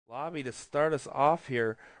Lauby to start us off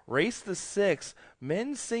here. Race the 6,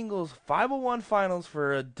 men's singles 501 finals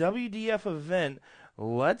for a WDF event.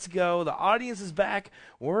 Let's go. The audience is back.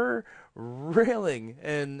 We're reeling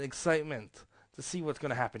in excitement to see what's going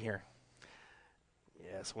to happen here.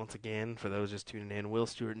 Yes, once again, for those just tuning in, Will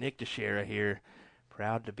Stuart, Nick Dichiria here.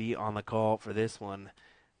 Proud to be on the call for this one.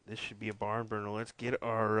 This should be a barn burner. Let's get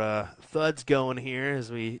our thuds going here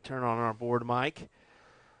as we turn on our board mic.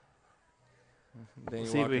 Danny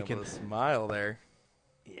See if we walking can up with a smile there.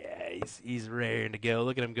 Yeah, he's raring to go.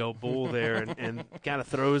 Look at him go bull there and kind of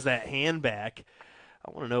throws that hand back.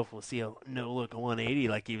 I want to know if we'll see a no-look 180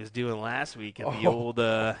 like he was doing last week at the old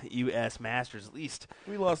U.S. Masters. At least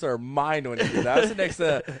we lost our mind when he did that. I was next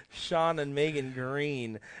to Sean and Megan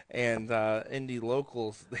Green and Indy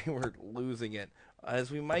Locals. They were losing it. As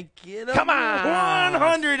we might get a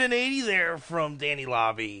 180 there from Danny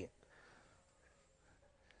Lauby.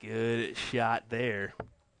 Good shot there.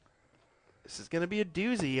 This is going to be a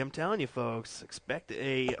doozy, I'm telling you, folks. Expect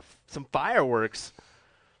some fireworks.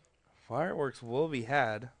 Fireworks will be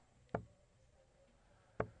had.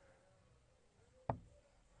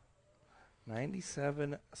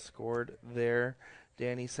 97 scored there.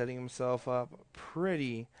 Danny setting himself up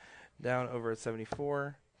pretty down over at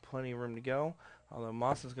 74. Plenty of room to go. Although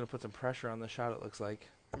Mawson's going to put some pressure on the shot, it looks like.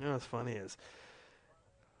 You know what's funny is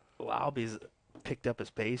Lauby's picked up his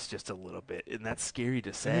pace just a little bit, and that's scary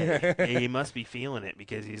to say. He must be feeling it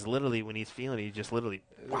because he's literally, when he's feeling it, he just literally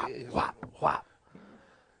whop, whop, whop.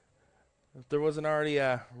 If there wasn't already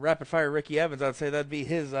a rapid-fire Ricky Evans, I'd say that'd be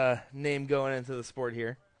his name going into the sport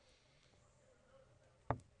here.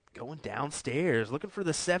 Going downstairs, looking for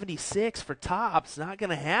the 76 for tops, not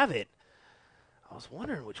going to have it. I was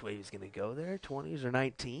wondering which way he was going to go there, 20s or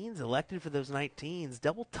 19s. Elected for those 19s,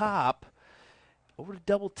 double top, over to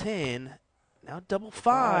double 10. Now double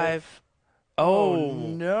 5. Oh,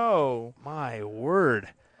 no. My word.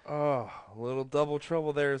 Oh, a little double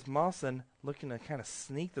trouble there is Mawson looking to kind of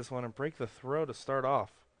sneak this one and break the throw to start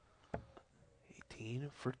off.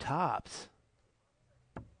 18 for tops.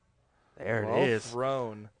 There well it is.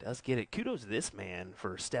 Thrown. Does get it. Kudos to this man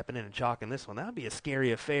for stepping in and chalking this one. That would be a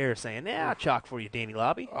scary affair saying, I'll chalk for you, Danny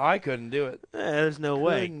Lauby. I couldn't do it. There's no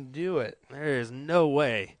way. Couldn't do it. There is no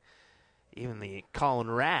way. Even the Colin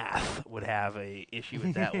Rath would have a issue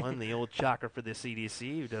with that one, the old chalker for the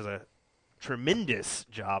CDC, who does a tremendous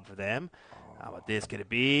job for them. How about this? Could it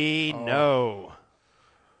be? No.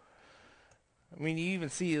 I mean, you even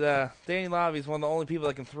see Danny Lauby is one of the only people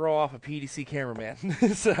that can throw off a PDC cameraman.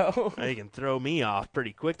 So he can throw me off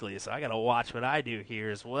pretty quickly, so I got to watch what I do here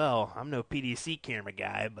as well. I'm no PDC camera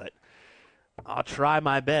guy, but I'll try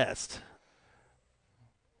my best.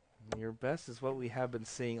 Your best is what we have been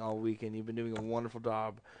seeing all weekend. You've been doing a wonderful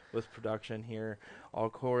job with production here, all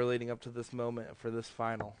correlating up to this moment for this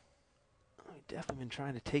final. We've definitely been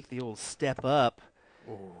trying to take the old step up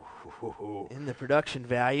in the production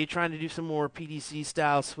value, trying to do some more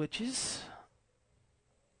PDC-style switches.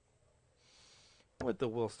 With the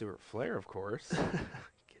Will Stewart flair, of course.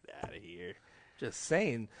 Get out of here. Just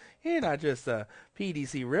saying, you're not just a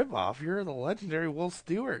PDC ripoff. You're the legendary Will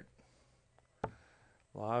Stewart.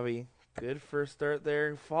 Lauby, good first start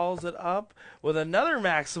there. Follows it up with another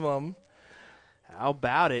maximum. How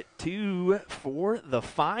about it? 2 for the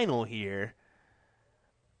final here.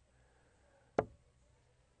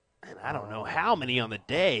 And I don't know how many on the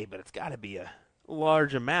day, but it's got to be a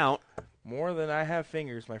large amount. More than I have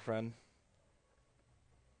fingers, my friend.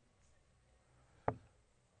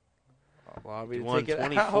 Lauby to take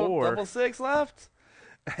it out. Double 6 left.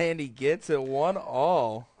 And he gets it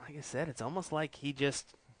 1-all. Like I said, it's almost like he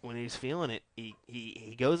just, when he's feeling it,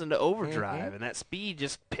 he goes into overdrive, and that speed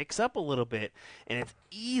just picks up a little bit. And it's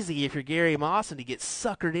easy if you're Gary Mawson to get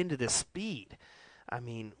suckered into the speed. I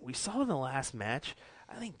mean, we saw in the last match,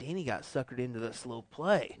 I think Danny got suckered into the slow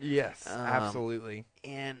play. Yes, absolutely.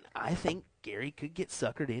 And I think Gary could get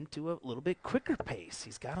suckered into a little bit quicker pace.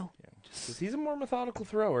 He's got to because he's a more methodical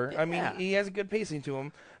thrower. Yeah. I mean, he has a good pacing to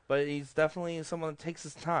him, but he's definitely someone that takes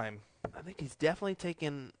his time. I think he's definitely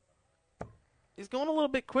taking – he's going a little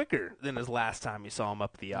bit quicker than his last time you saw him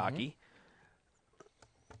up at the Aki.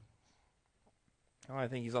 Oh, I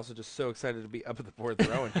think he's also just so excited to be up at the board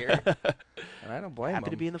throwing here. And I don't blame him. Happy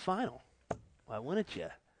to be in the final. Why wouldn't you?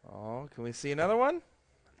 Oh, can we see another one?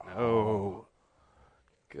 No. Oh.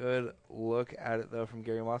 Good look at it, though, from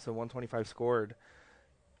Gary Mawson. 125 scored.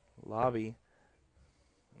 Lauby,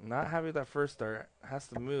 not happy with that first start. Has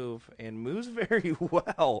to move, and moves very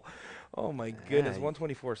well. Oh, my goodness.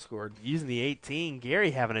 124 scored. Using the 18.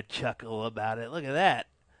 Gary having a chuckle about it. Look at that.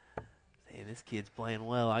 Hey, this kid's playing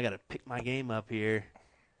well. I got to pick my game up here.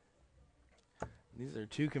 These are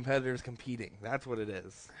two competitors competing. That's what it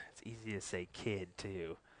is. It's easy to say kid,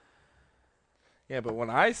 too. Yeah, but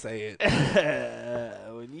when I say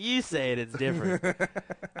it. When you say it, it's different.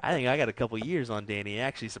 I think I got a couple years on Danny.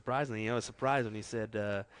 Actually, surprisingly, I was surprised when he said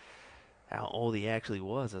how old he actually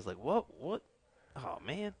was. I was like, what? Oh,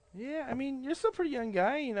 man. Yeah, I mean, you're still a pretty young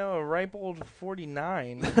guy, a ripe old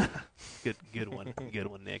 49. Good one. Good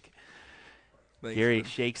one, Nick. Thanks, Gary man.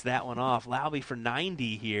 shakes that one off. Lauby for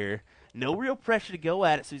 90 here. No real pressure to go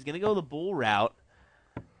at it, so he's going to go the bull route.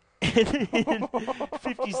 And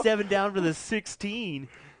 57 down for the 16.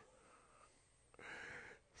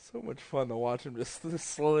 So much fun to watch him just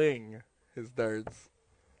sling his darts.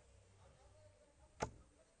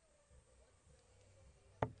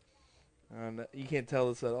 And you can't tell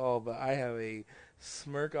this at all, but I have a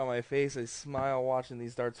smirk on my face, a smile watching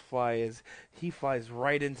these darts fly as he flies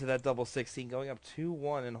right into that double 16, going up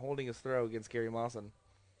 2-1 and holding his throw against Gary Mawson.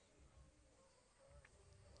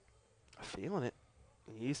 Feeling it.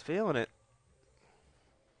 He's feeling it.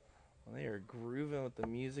 Well, they are grooving with the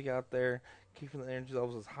music out there, keeping the energy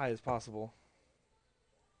levels as high as possible.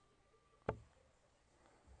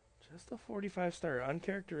 Just a 45 star,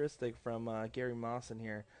 uncharacteristic from Gary Mawson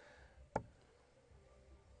here.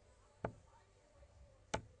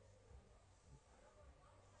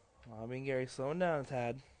 Lauby and Gary slowing down a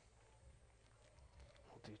tad.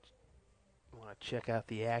 Want to check out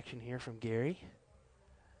the action here from Gary?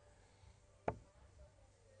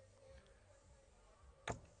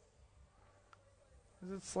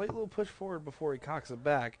 There's a slight little push forward before he cocks it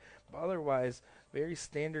back, but otherwise, very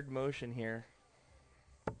standard motion here.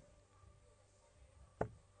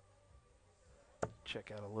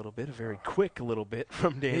 Check out a little bit, a very quick little bit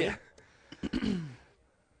from Danny. Yeah.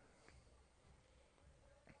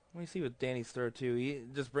 Let me see with Danny's throw too. He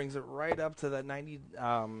just brings it right up to that 90,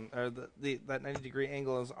 that 90-degree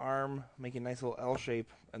angle in his arm, making a nice little L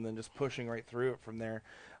shape, and then just pushing right through it from there.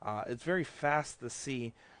 It's very fast to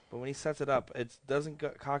see, but when he sets it up, it doesn't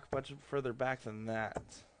cock much further back than that.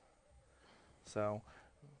 So,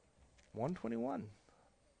 121.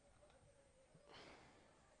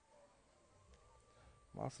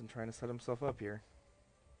 Mawson trying to set himself up here.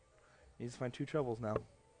 He needs to find two trebles now.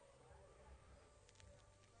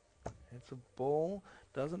 It's a bull.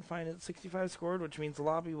 Doesn't find it. 65 scored, which means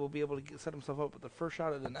Lauby will be able to set himself up with the first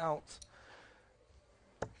shot at an out.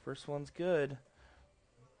 First one's good.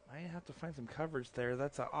 Might have to find some coverage there.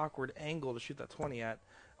 That's an awkward angle to shoot that 20 at.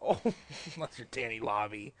 Oh, that's your Danny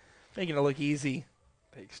Lauby. Making it look easy.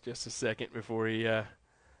 Takes just a second before he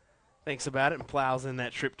thinks about it and plows in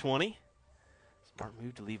that trip 20. Smart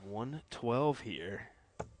move to leave 112 here.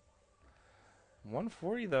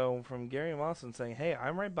 140, though, from Gary Mawson saying, hey,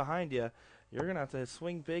 I'm right behind you. You're going to have to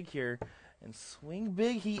swing big here. And swing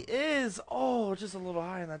big he is. Oh, just a little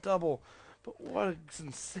high on that double. But what a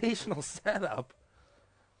sensational setup.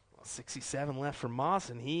 Well, 67 left for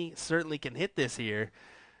Mawson. He certainly can hit this here.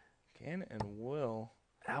 Can and will.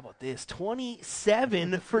 How about this?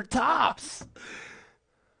 27 for tops.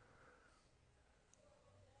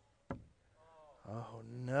 Oh,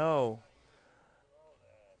 no.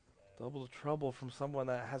 Double trouble from someone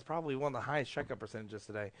that has probably one of the highest checkup percentages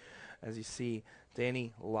today. As you see,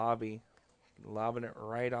 Danny Lauby lobbing it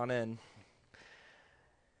right on in.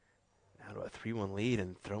 Now to a 3-1 lead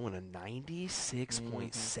and throwing a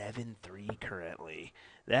 96.73 currently.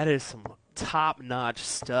 That is some top-notch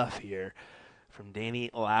stuff here from Danny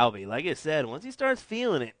Lauby. Like I said, once he starts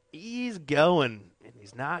feeling it, he's going, and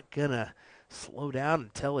he's not going to slow down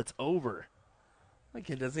until it's over. That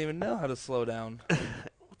kid doesn't even know how to slow down.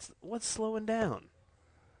 What's slowing down?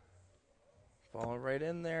 Fall right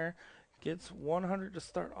in there. Gets 100 to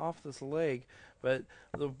start off this leg. But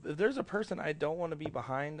if there's a person I don't want to be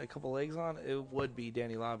behind a couple legs on, it would be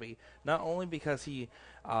Danny Lauby. Not only because he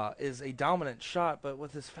is a dominant shot, but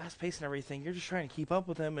with his fast pace and everything, you're just trying to keep up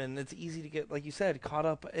with him, and it's easy to get, like you said, caught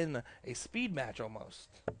up in a speed match almost.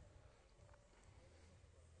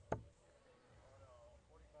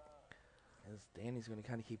 As Danny's going to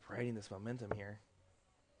kind of keep riding this momentum here.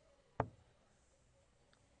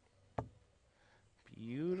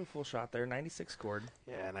 Beautiful shot there. 96 scored.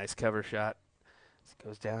 Yeah, nice cover shot.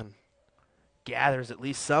 Goes down. Gathers at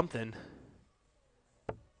least something.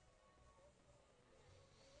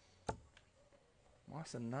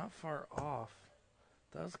 Mawson not far off.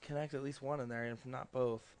 Does connect at least one in there, and if not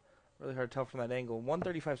both. Really hard to tell from that angle.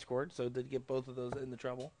 135 scored, so did get both of those in the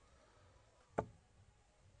treble.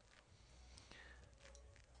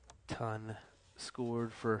 Ton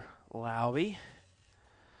scored for Lauby.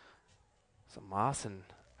 So Mawson,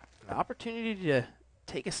 an opportunity to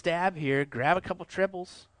take a stab here, grab a couple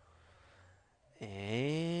triples,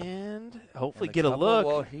 And hopefully And get a couple, look.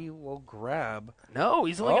 Well, he will grab. No,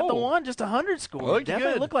 he's only got the one, just 100 score. Looked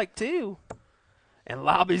Definitely good. looked like 2. And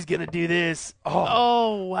Lauby's going to do this. Oh.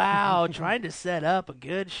 Oh, wow. Trying to set up a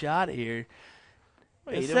good shot here.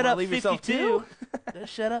 Wait, you Does didn't set wanna up leave yourself 52.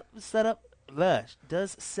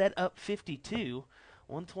 Does set up 52.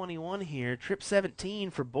 121 here. Trip 17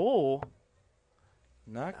 for Bull.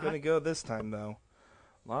 Not going to go this time, though.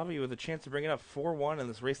 Lauby with a chance to bring it up 4-1 in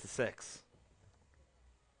this race to 6.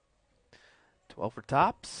 12 for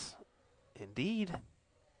tops. Indeed.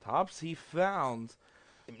 Tops he found.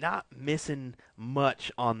 Not missing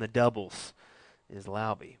much on the doubles is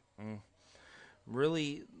Lauby.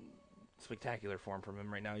 Really spectacular form from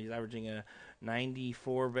him right now. He's averaging a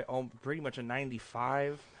 94, pretty much a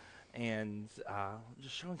 95, and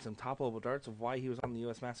just showing some top-level darts of why he was on the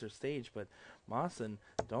U.S. Masters stage. But Mawson,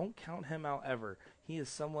 don't count him out ever. He is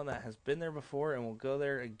someone that has been there before and will go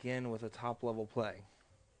there again with a top-level play.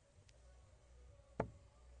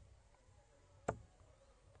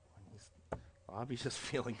 Lauby's just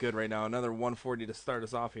feeling good right now. Another 140 to start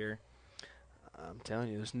us off here. I'm telling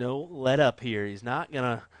you, there's no let up here. He's not going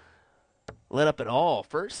to let up at all.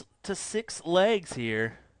 First to 6 legs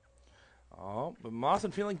here. Oh, but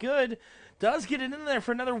Mawson feeling good. Does get it in there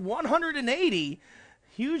for another 180.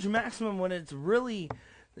 Huge maximum when it's really,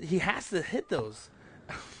 he has to hit those.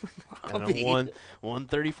 And a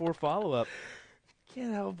 134 follow-up.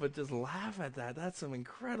 Can't help but just laugh at that. That's some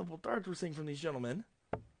incredible darts we're seeing from these gentlemen.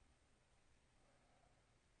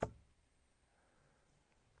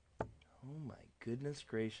 Oh my goodness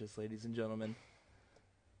gracious, ladies and gentlemen.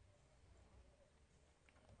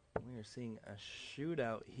 We are seeing a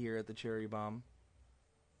shootout here at the Cherry Bomb.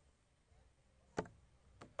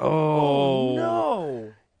 Oh,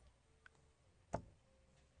 no!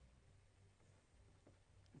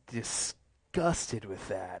 Disgusted with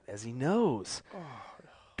that, as he knows.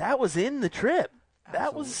 That was in the trip.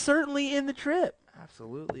 That was certainly in the trip.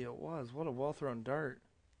 Absolutely it was. What a well-thrown dart.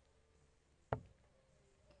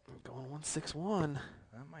 Going 161.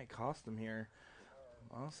 That might cost him here.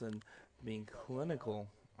 Mawson being clinical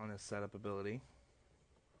on his setup ability.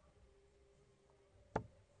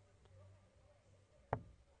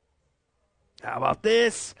 How about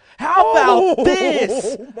this? How about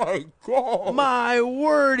this? Oh my God! My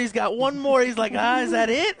word, he's got one more. He's like, is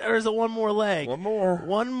that it, or is it one more leg? One more.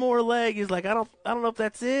 One more leg. He's like, I don't know if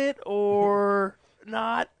that's it or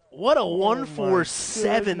not. What a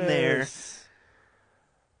 147 there.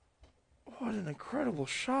 What an incredible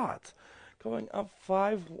shot. Going up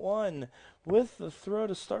 5-1 with the throw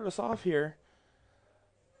to start us off here.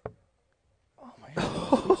 Oh my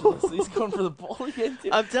God. He's going for the ball again, too.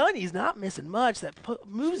 I'm telling you, he's not missing much. That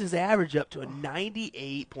moves his average up to a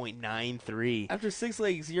 98.93. After 6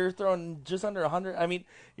 legs, you're throwing just under 100. I mean,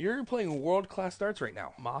 you're playing world-class darts right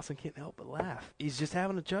now. Mawson can't help but laugh. He's just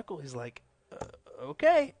having a chuckle. He's like,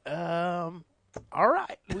 okay, all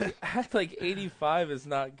right. We act like 85 is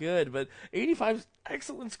not good, but 85 is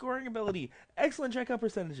excellent scoring ability, excellent checkout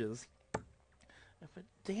percentages. But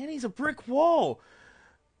Danny's a brick wall.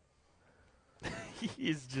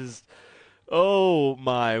 He's just, oh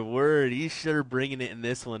my word, he's sure bringing it in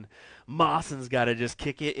this one. Mawson's got to just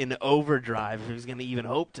kick it in overdrive if he's going to even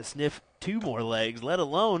hope to sniff 2 more legs, let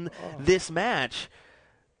alone this match.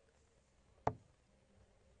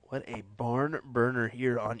 What a barn burner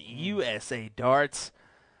here on USA Darts.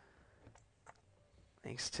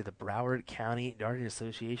 Thanks to the Broward County Darting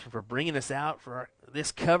Association for bringing us out for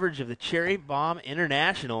this coverage of the Cherry Bomb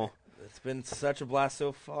International. It's been such a blast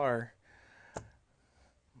so far.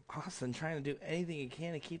 Mawson trying to do anything he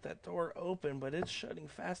can to keep that door open, but it's shutting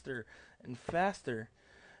faster and faster.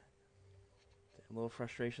 A little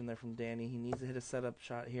frustration there from Danny. He needs to hit a setup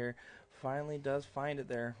shot here. Finally does find it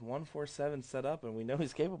there. 147 set up, and we know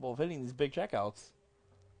he's capable of hitting these big checkouts.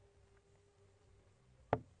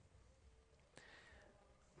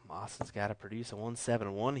 Mawson's got to produce a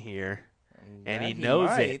 171 here, and he he knows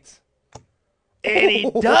might. it. And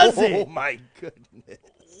he does it. Oh, my goodness.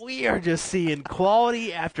 We are just seeing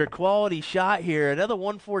quality after quality shot here. Another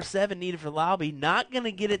 147 needed for Lauby. Not going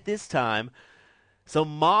to get it this time. So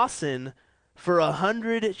Mawson, for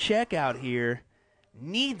 100 checkout here,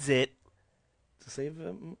 needs it. To save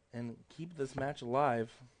him and keep this match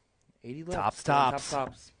alive. 80 left. Tops. Tops.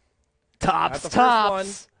 Tops. Not the first one.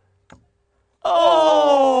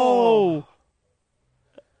 Oh!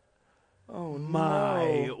 Oh,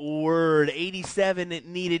 My no. word. 87 it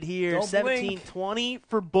needed here. Don't 17-20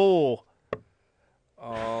 for Bull.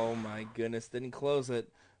 Oh, my goodness. Didn't close it.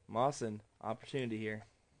 Mawson, opportunity here.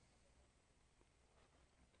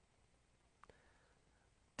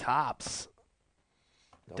 Tops.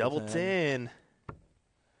 Double 10.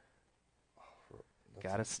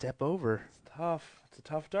 Got to step over. It's tough. It's a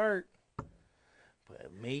tough dart. But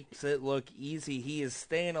it makes it look easy. He is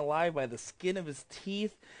staying alive by the skin of his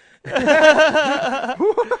teeth.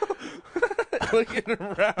 Looking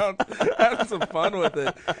around, having some fun with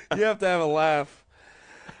it. You have to have a laugh.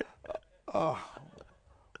 Oh,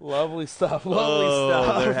 lovely stuff. Lovely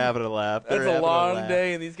stuff. They're having a laugh. It's a long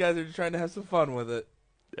day, and these guys are just trying to have some fun with it.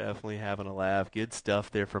 Definitely having a laugh. Good stuff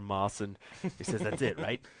there from Mawson. He says, that's it,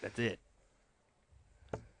 right? That's it.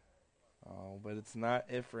 Oh, but it's not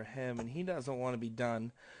it for him, and he doesn't want to be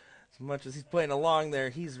done. As much as he's playing along there,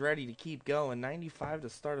 he's ready to keep going. 95 to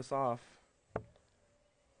start us off.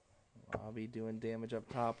 Lauby doing damage up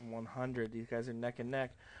top, 100. These guys are neck and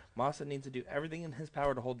neck. Mawson needs to do everything in his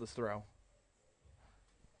power to hold this throw.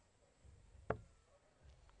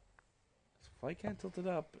 His flight can't tilt it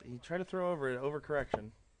up. He tried to throw over it,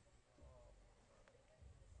 overcorrection.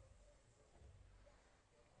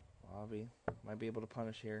 Lauby might be able to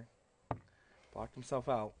punish here. Blocked himself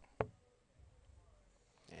out.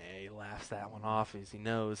 Yeah, he laughs that one off as he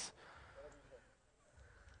knows.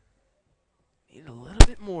 Need a little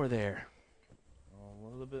bit more there. A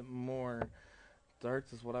little bit more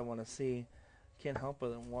darts is what I want to see. Can't help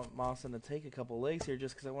but want Mawson to take a couple legs here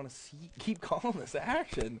just because I want to keep calling this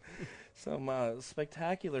action. Some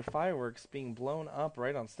spectacular fireworks being blown up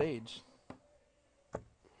right on stage.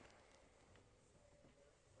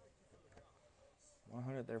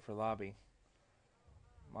 $100 there for Lauby.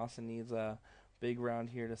 Mawson needs a big round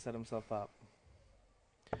here to set himself up.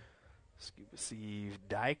 Scuba Steve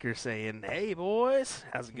Diker saying, hey, boys,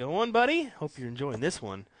 how's it going, buddy? Hope you're enjoying this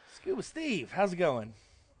one. Scuba Steve, how's it going?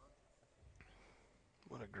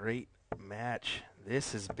 What a great match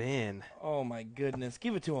this has been. Oh, my goodness.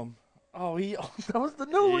 Give it to him. Oh, that was the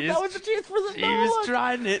no look. That was the chance for the no look. He was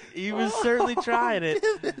trying it. He was certainly trying it.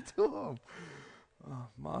 Give it to him. Oh,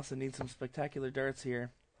 Mawson needs some spectacular darts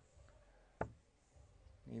here.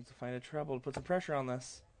 Needs to find a treble to put some pressure on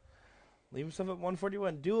this. Leave himself at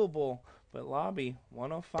 141. Doable, but Lauby,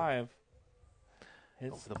 105.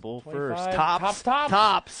 Hits the bull 25. First. Tops.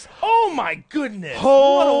 Tops. Oh, my goodness.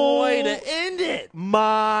 Oh, what a way to end it.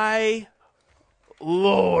 My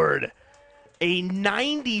Lord. A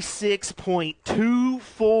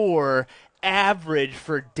 96.24 average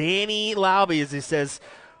for Danny Lauby, as he says,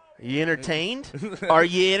 are you entertained? Are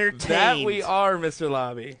you entertained? That we are, Mr.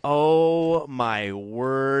 Lauby. Oh, my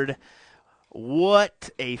word.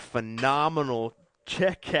 What a phenomenal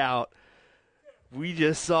checkout we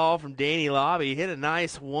just saw from Danny Lauby. Hit a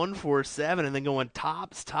nice 147 and then going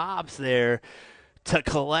tops there to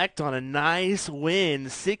collect on a nice win.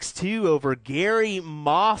 6-2 over Gary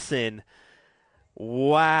Mawson.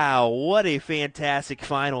 Wow, what a fantastic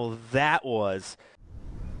final that was.